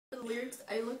the lyrics,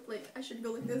 I looked like I should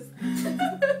go like this.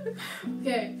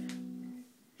 Okay.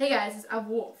 Hey guys, I'm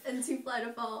Wolf. And Too Fly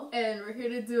to Fall. And we're here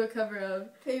to do a cover of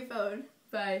Payphone.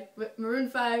 by Maroon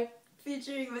 5.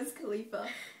 Featuring Wiz Khalifa.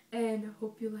 And I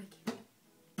hope you like it.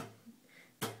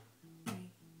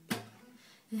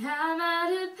 I'm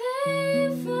at a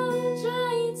payphone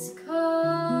trying to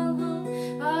call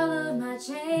home. All of my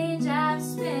change I've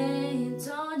spent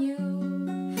on you.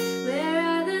 Where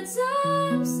are the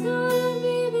times gone,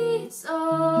 baby, it's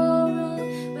all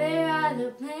wrong. Where are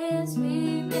the plans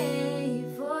we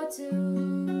made for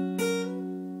two?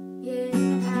 Yeah,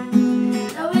 I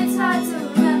know it's hard to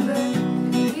remember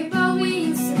people we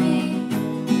used to be.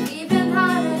 Even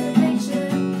harder to picture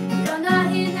you're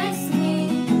not here next to me.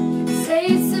 Say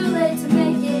it's too late to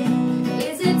make it,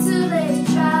 is it too late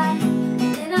to try?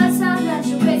 In a time that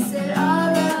you wasted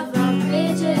all of our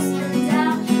bridges burned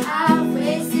down. I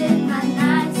wasted my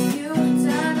nights, you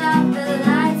turned out the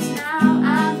lights. Now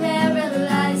I'm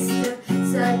paralyzed, still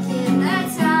stuck in that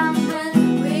time when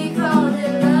we called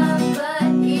it love. But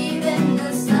even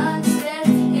the sun sets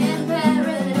in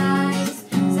paradise.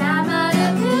 Time out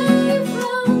of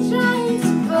payphone trying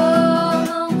to call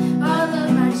home. All of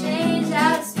my change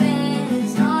I've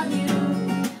spent on you.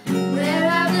 Where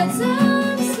are the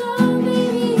times gone,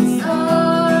 baby, it's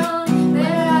all wrong.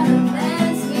 Where are the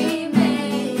plans we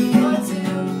made for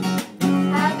two?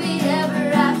 Happy ever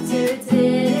after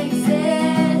did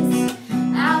exist.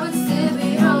 I would still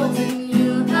be holding you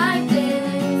like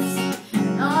this.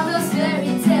 And all those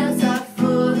fairy tales are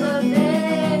full of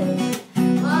it.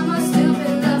 One more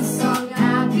stupid love song,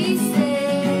 I'd be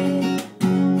sick.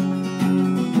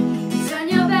 Turn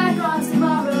your back on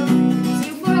tomorrow.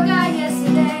 You forgot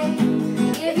yesterday.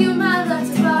 Give you my love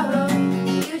to borrow.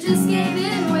 You just gave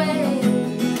it away.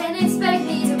 Can't expect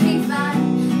me to be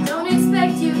fine. Don't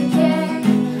expect you to care.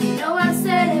 Know I've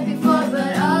said it before,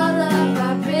 but all of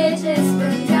our bridges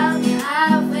burned down.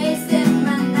 I've wasted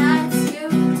my nights. You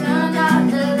turned out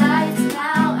the lights.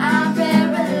 Now I'm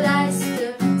paralyzed,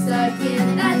 still stuck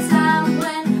in that time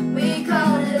when we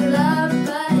called it love.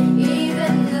 But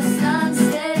even the sun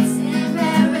sets in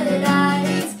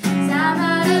paradise. Time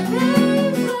out of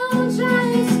payphone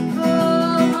trying to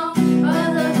call home.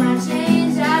 All of my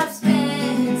change I've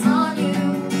spent on you.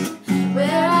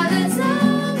 Where are the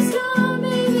times gone,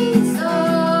 baby, it's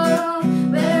all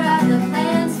wrong. Where are the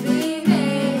plans we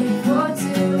made for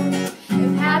two?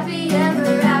 If happy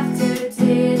ever after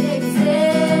did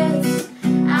exist,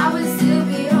 I would still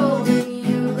be holding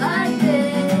you like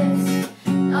this.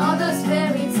 All those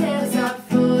fairy tales are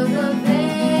full of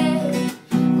it.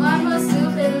 One more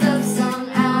stupid love song,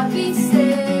 I'll be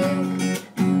sick.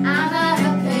 I'm at a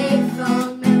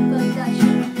payphone, man, fuck that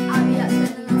shit. I'll be out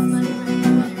spending all this money running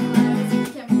up on your lives. You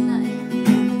can't be nothing.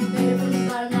 Waiting for the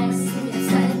bottom next, see me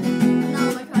excited. And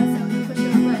all my cars, I'm gonna push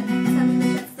your foot. Tell me the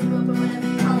chance to go up or whatever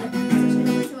you call it. Switching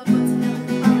over to a foot to never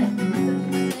call it. I don't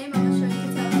need my name, I'm not sure you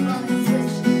can tell I'm falling.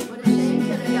 Switch, what a shame,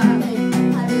 could've got me.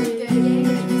 Had a really good game,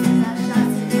 but you just had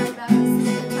shots. You tried back on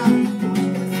the top. I want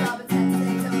you to stop a text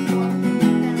and tell me more.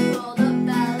 And I pulled up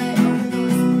ballet, open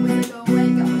doors. When I go away,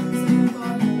 got what I'm looking for.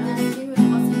 And I see who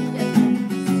else you can get.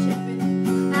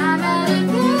 I'm at a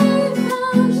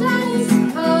payphone trying to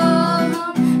call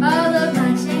home. All of my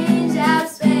change I've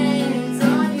spent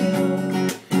on you.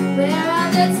 Where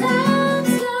are the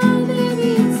times gone, baby,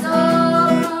 it's all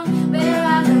wrong. Where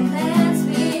are the plans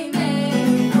we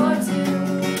made for two?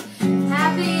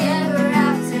 Happy ever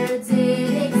after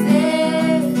did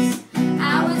exist,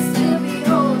 I would still be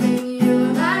holding you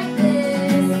like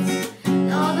this.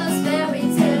 And all those fairy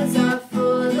tales are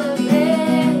full of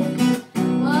it.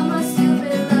 One more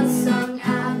stupid love song,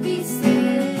 I'll be sick.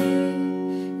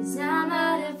 'Cause I'm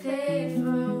at a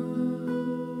payphone.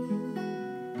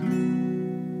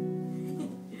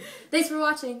 Thanks for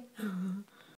watching.